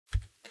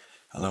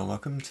Hello and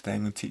welcome. Today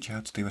I'm going to teach you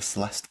how to do a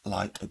Celeste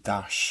light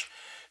dash.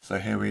 So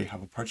here we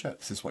have a project.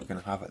 This is what you're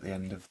going to have at the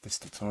end of this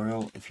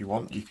tutorial. If you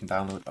want, you can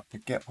download up to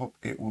GitHub.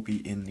 It will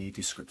be in the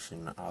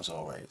description as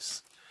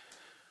always.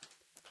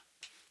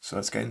 So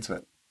let's get into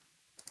it.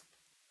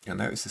 You'll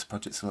notice this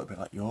project's a little bit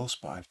like yours,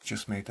 but I've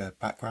just made the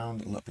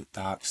background a little bit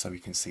dark so we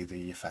can see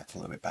the effect a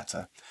little bit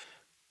better.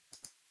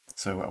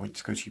 So I want you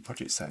to go to your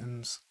project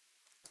settings,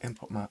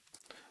 input map,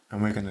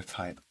 and we're going to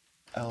type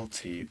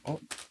LT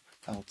up,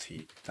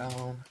 LT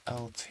down,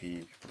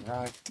 LT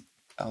right,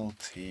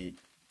 LT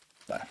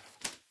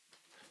left,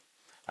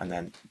 and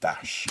then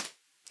dash.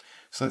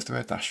 So let's do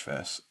a dash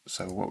first.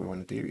 So what we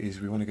want to do is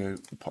we want to go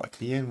put a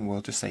key in.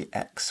 We'll just say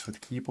X for the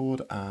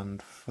keyboard,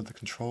 and for the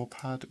control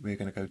pad we're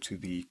going to go to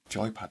the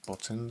joypad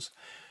buttons.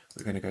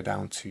 We're going to go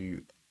down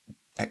to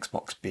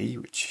Xbox B,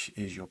 which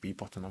is your B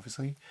button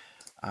obviously,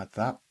 add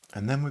that,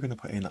 and then we're going to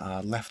put in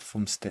our left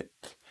thumbstick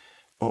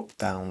up,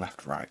 down,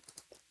 left, right.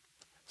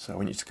 So I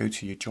want you to go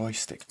to your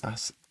joystick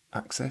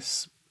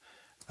axis.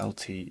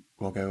 LT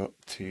will go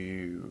up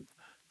to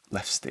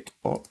left stick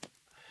up,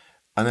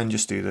 and then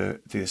just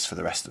do this for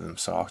the rest of them.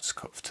 So I'll just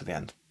cut to the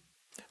end.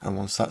 And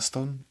once that's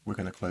done, we're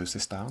going to close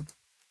this down.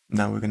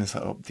 Now we're going to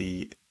set up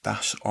the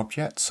dash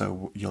object.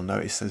 So you'll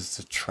notice there's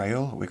a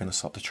trail. We're going to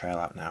sort the trail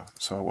out now.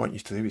 So what I want you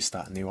to do is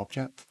start a new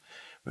object.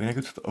 We're going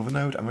to go to the other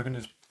node and we're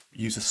going to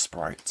use a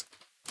sprite.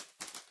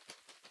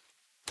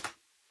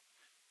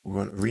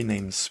 We're going to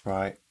rename the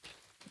sprite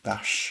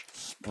dash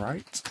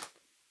sprite.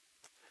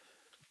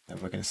 Then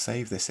we're going to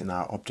save this in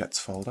our objects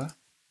folder.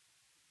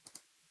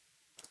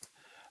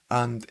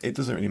 And it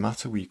doesn't really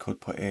matter, we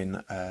could put in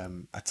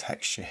a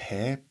texture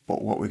here,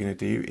 but what we're going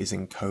to do is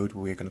in code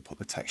we're going to put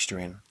the texture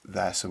in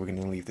there, so we're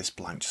going to leave this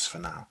blank just for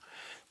now.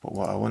 But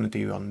what I want to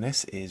do on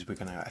this is we're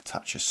going to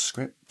attach a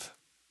script.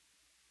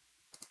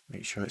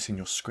 Make sure it's in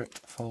your script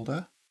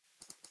folder.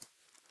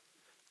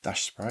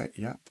 Dash sprite,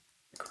 yep,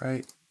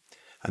 great.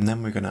 And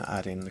then we're going to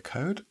add in the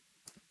code.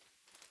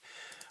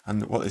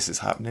 And what this is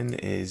happening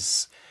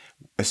is,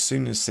 as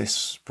soon as this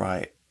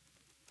sprite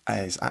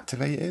is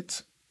activated,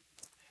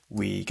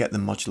 we get the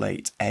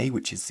modulate A,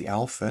 which is the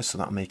alpha, so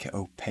that'll make it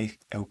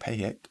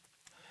opaque.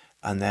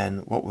 And then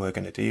what we're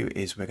going to do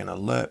is we're going to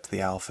lerp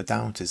the alpha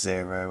down to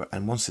 0,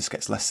 and once this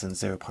gets less than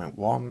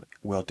 0.1,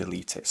 we'll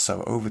delete it.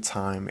 So over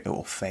time it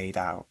will fade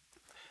out,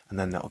 and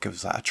then that'll give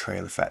us that a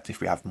trail effect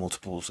if we have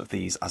multiples of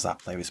these as our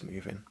player is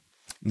moving.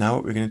 Now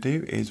what we're going to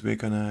do is we're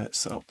going to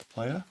set up the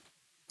player.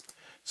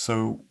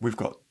 So we've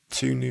got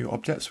two new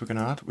objects we're going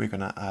to add. We're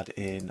going to add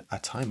in a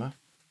timer.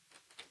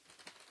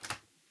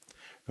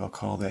 We'll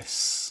call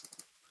this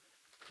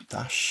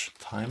dash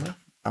timer,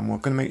 and we're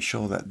going to make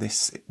sure that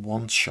this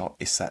one shot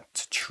is set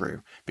to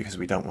true because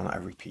we don't want to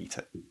repeat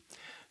it.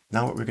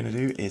 Now what we're going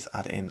to do is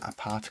add in our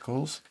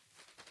particles,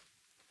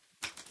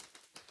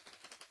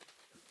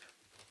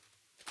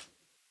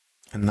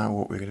 and now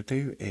what we're going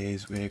to do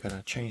is we're going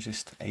to change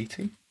this to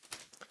 80.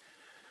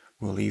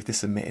 We'll leave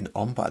this emitting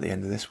on, but at the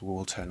end of this we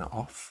will turn it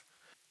off.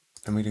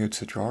 Then we're going to go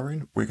to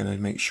drawing. We're going to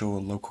make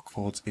sure local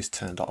chords is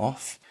turned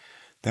off.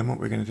 Then what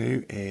we're going to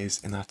do is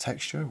in our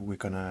texture we're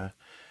going to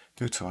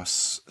go to our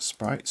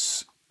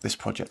sprites. This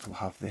project will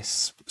have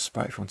this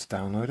sprite if you want to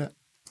download it.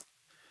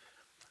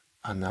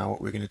 And now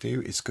what we're going to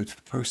do is go to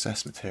the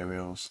process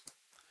materials,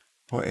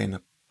 put in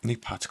a new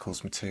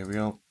particles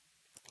material,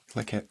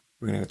 click it.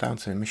 We're going to go down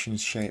to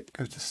emissions shape,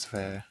 go to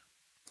sphere,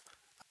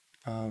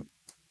 about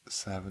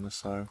 7 or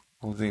so.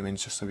 We'll zoom in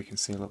just so we can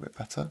see a little bit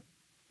better.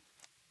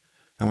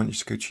 I want you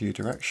to go to your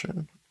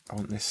direction. I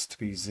want this to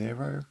be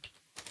 0.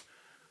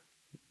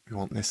 We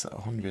want this at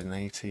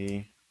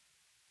 180.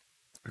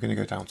 We're going to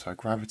go down to our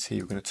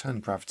gravity. We're going to turn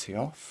gravity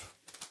off.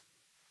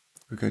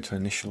 We go to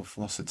initial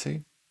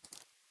velocity,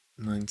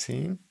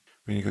 19.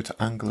 We're going to go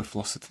to angular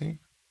velocity.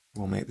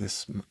 We'll make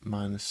this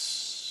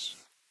minus.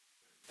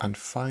 And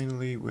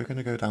finally, we're going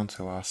to go down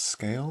to our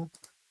scale.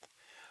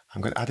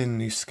 I'm going to add in a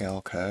new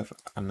scale curve,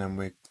 and then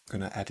we're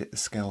going to edit the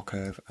scale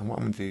curve. And what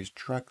I'm going to do is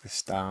drag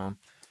this down,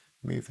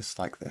 move this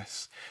like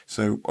this.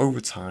 So over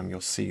time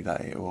you'll see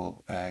that it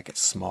will get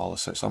smaller,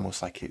 so it's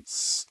almost like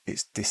it's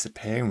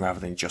disappearing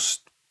rather than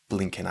just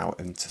blinking out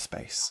into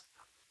space.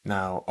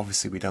 Now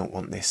obviously we don't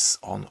want this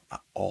on at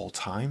all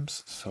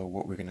times, so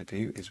what we're going to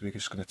do is we're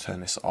just going to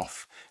turn this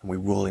off, and we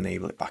will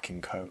enable it back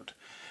in code.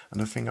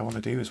 Another thing I want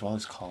to do as well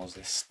is call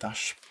this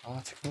dash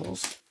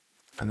particles,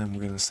 and then we're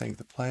going to save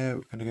the player.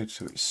 We're going to go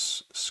to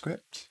its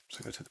script,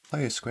 so go to the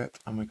player script,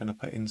 and we're going to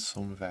put in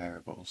some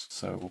variables.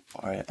 So we'll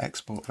put our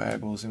export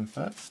variables in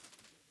first.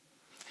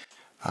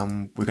 We're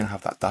going to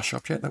have that dash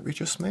object that we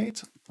just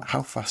made,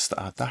 how fast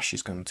our dash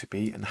is going to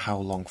be and how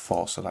long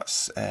for, so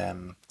that's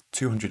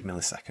 200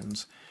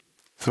 milliseconds.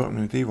 So what I'm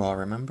going to do while I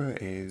remember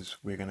is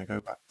we're going to go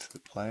back to the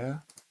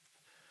player,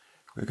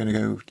 we're going to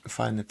go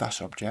find the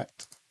dash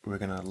object, we're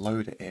going to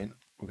load it in,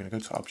 we're going to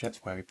go to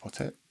object where we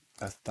put it,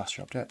 as the dash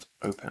object,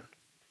 open.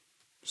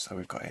 So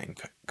we've got it in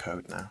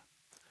code now.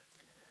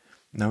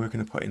 Now we're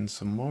going to put in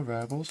some more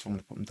variables, so I'm going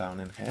to put them down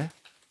in here.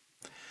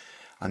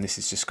 And this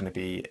is just going to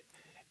be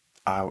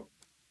our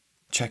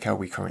check are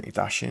we currently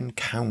dashing,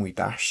 can we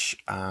dash,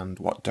 and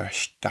what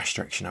dash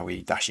direction are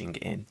we dashing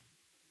in.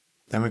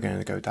 Then we're going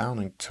to go down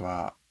into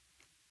our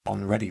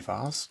onReady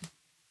vars,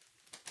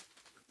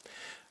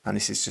 and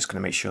this is just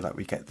going to make sure that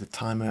we get the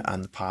timer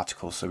and the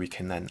particles so we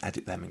can then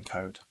edit them in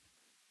code.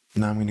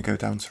 Now I'm going to go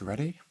down to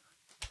ready.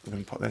 We're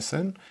going to put this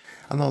in,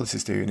 and all this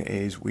is doing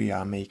is we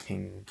are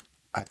making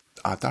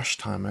our dash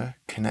timer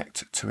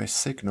connect to a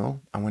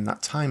signal, and when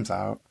that times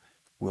out,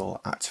 we'll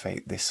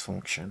activate this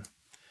function.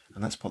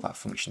 And let's put that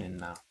function in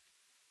now.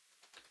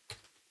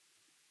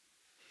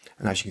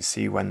 And as you can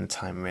see, when the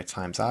timer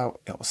times out,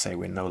 it will say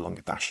we're no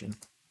longer dashing.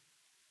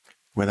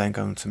 We're then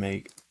going to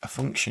make a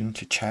function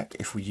to check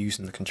if we're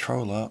using the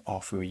controller or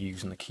if we're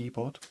using the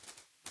keyboard.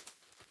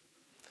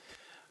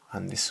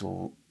 And this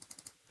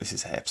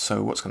is here.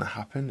 So what's going to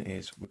happen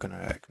is we're going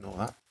to ignore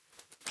that.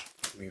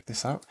 Move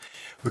this out.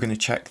 We're going to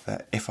check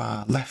that if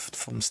our left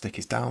thumbstick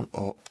is down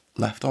or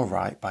left or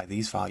right by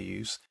these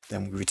values,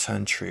 then we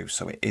return true,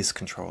 so it is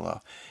controller.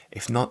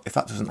 If not, if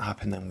that doesn't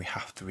happen, then we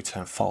have to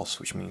return false,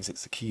 which means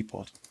it's the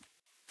keyboard.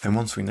 Then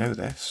once we know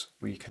this,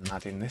 we can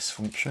add in this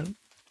function,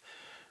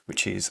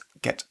 which is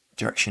get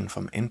direction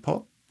from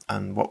input.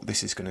 And what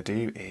this is going to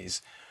do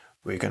is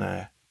we're going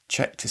to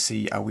check to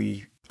see are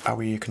we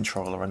a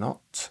controller or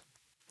not.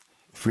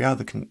 If we are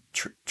the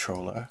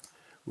controller,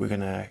 we're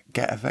going to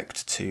get a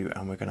vector2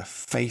 and we're going to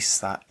face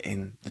that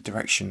in the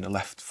direction the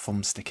left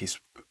thumbstick is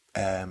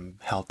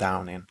held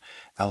down in.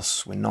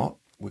 Else we're not.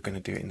 We're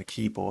going to do it in the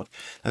keyboard.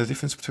 Now the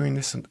difference between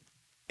this and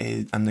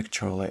the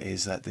controller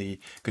is that the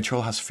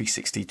controller has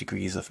 360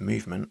 degrees of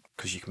movement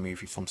because you can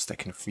move your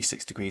thumbstick in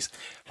 360 degrees.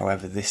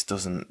 However, this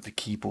doesn't. The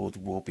keyboard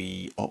will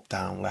be up,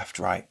 down, left,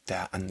 right,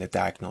 and the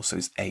diagonal, so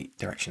it's 8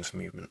 directions for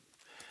movement.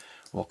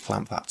 We'll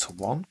clamp that to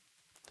 1.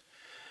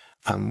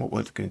 And what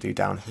we're going to do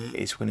down here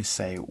is we're going to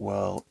say,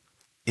 well,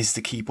 is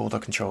the keyboard or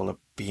controller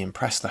being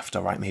pressed left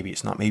or right? Maybe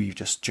it's not. Maybe you've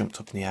just jumped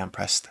up in the air and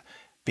pressed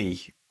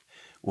B.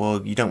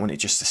 Well, you don't want it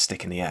just to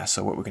stick in the air.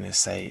 So what we're going to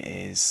say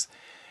is,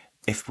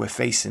 if we're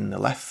facing the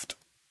left,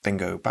 then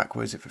go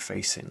backwards. If we're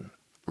facing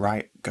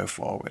right, go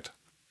forward.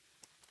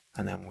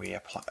 And then we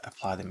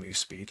apply the move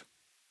speed.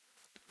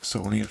 So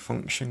we'll need a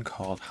function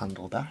called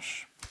handle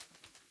dash.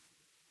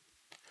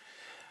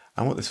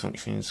 And what this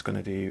function is going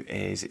to do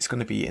is it's going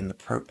to be in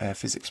the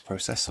physics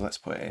process. So let's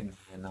put it in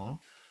here now.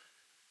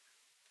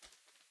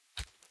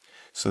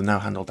 So now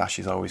handle dash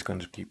is always going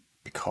to be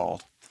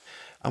called.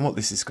 And what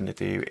this is going to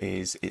do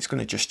is it's going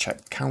to just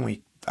check, can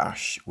we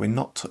dash? We're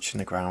not touching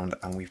the ground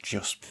and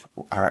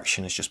our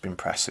action has just been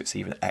pressed. So it's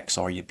either X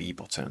or your B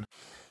button.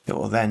 It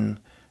will then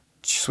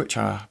switch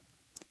our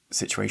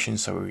situation.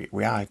 So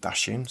we are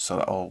dashing. So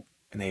that'll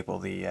enable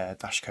the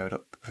dash code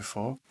up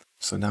before.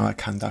 So now our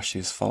can dash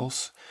is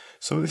false.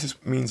 So what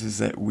this means is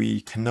that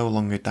we can no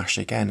longer dash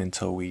again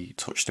until we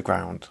touch the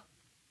ground.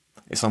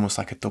 It's almost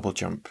like a double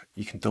jump.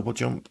 You can double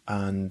jump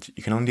and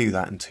you can only do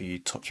that until you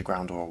touch a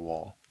ground or a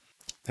wall.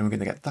 Then we're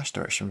going to get dash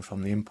direction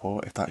from the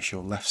import if that's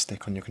your left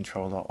stick on your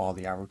controller or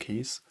the arrow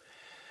keys.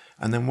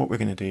 And then what we're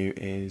going to do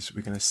is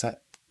we're going to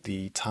set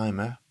the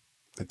timer,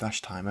 the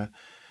dash timer,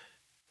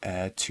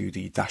 to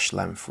the dash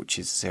length, which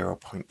is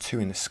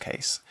 0.2 in this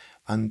case.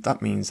 And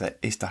that means that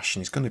is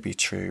dashing is going to be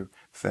true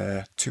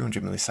for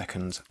 200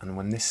 milliseconds. And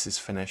when this is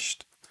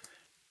finished,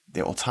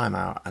 it will time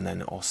out and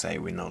then it will say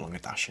we're no longer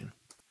dashing.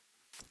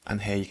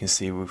 And here you can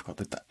see we've got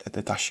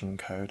the dashing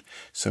code.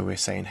 So we're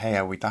saying, hey,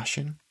 are we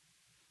dashing?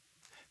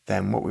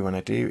 Then what we want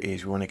to do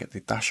is we want to get the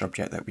dash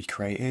object that we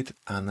created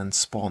and then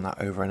spawn that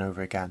over and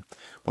over again.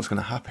 What's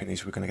going to happen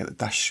is we're going to get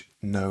the dash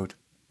node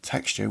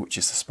texture, which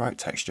is the sprite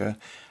texture,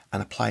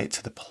 and apply it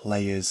to the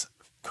player's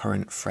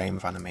current frame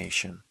of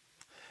animation.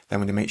 Then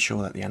we're going to make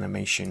sure that the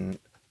animation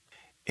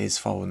is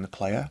following the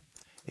player.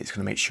 It's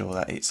going to make sure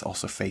that it's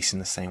also facing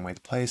the same way the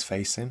player is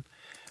facing.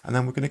 And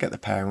then we're going to get the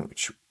parent,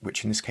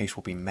 which in this case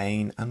will be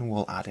main, and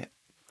we'll add it.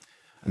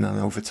 And then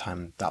over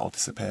time, that'll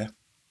disappear.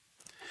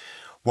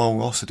 While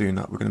we're also doing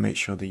that, we're going to make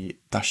sure the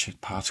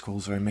dashed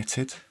particles are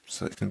emitted,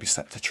 so it's going to be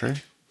set to true.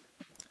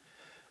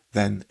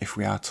 Then if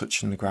we are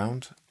touching the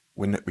ground,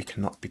 we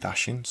cannot be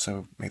dashing,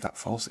 so make that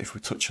false. If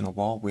we're touching a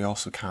wall, we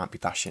also can't be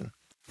dashing.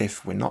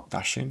 If we're not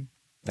dashing,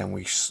 then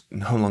we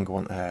no longer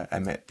want to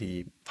emit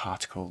the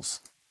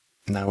particles.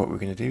 Now what we're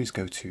going to do is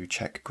go to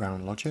check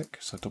ground logic,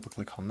 so double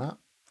click on that,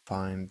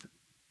 find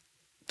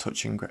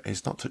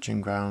is not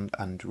touching ground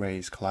and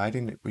rays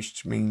colliding,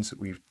 which means that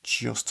we've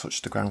just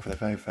touched the ground for the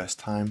very first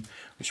time,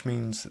 which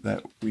means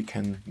that we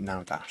can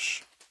now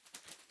dash.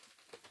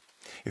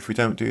 If we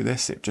don't do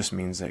this, it just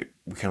means that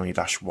we can only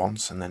dash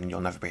once and then you'll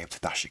never be able to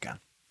dash again.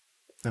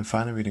 And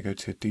finally we're going to go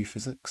to do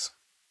physics,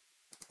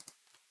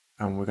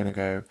 and we're going to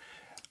go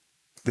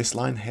this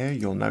line here.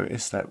 You'll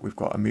notice that we've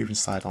got a moving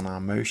slide on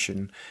our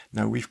motion.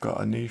 Now we've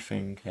got a new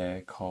thing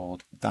here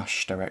called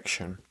dash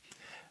direction.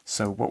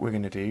 So what we're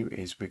going to do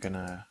is we're going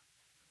to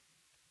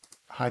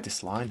hide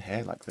this line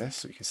here like this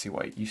so you can see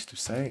what it used to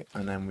say,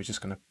 and then we're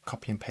just going to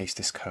copy and paste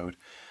this code.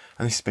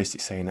 And this is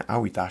basically saying, are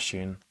we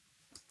dashing?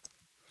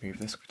 Move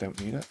this, we don't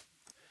need it.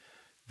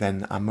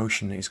 Then our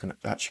motion is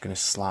actually going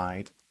to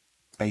slide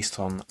based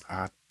on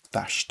our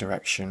dash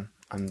direction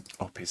and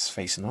up is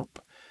facing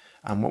up.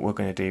 And what we're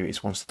going to do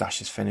is once the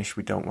dash is finished,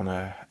 we don't want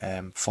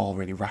to fall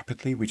really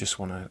rapidly. We just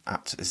want to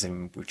act as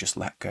in we've just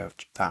let go of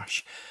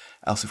dash.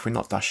 Else if we're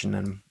not dashing,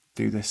 then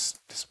do this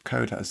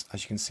code as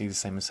you can see the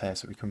same as here.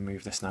 So we can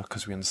remove this now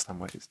because we understand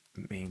what it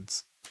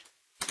means.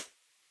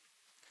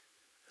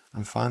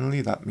 And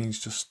finally, that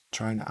means just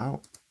trying it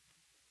out.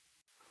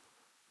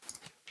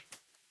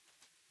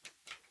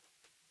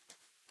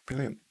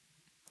 Brilliant.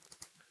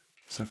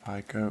 So if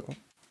I go up,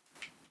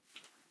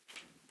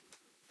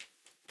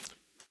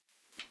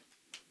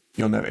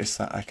 you'll notice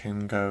that I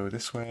can go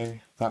this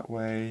way, that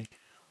way,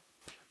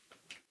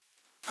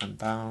 and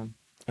down,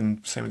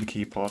 and same with the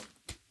keyboard.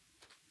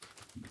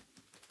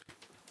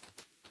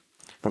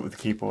 But with the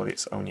keyboard,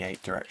 it's only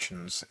 8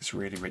 directions. It's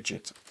really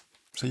rigid.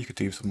 So you could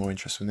do some more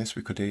interesting this.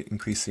 We could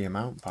increase the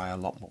amount by a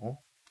lot more.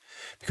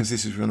 Because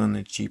this is run on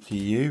a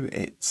GPU,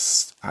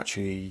 it's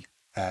actually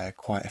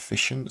quite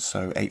efficient.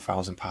 So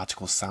 8,000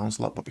 particles sounds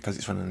a lot, but because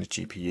it's run on a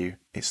GPU,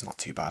 it's not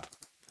too bad.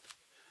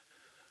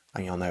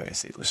 And you'll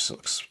notice it just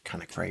looks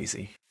kind of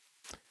crazy.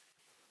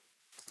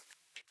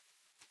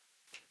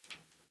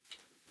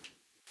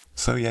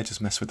 So yeah,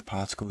 just mess with the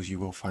particles, you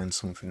will find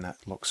something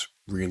that looks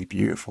really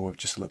beautiful with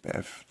just a little bit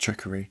of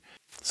trickery.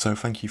 So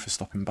thank you for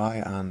stopping by,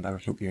 and I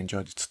hope you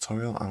enjoyed the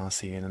tutorial, and I'll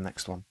see you in the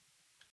next one.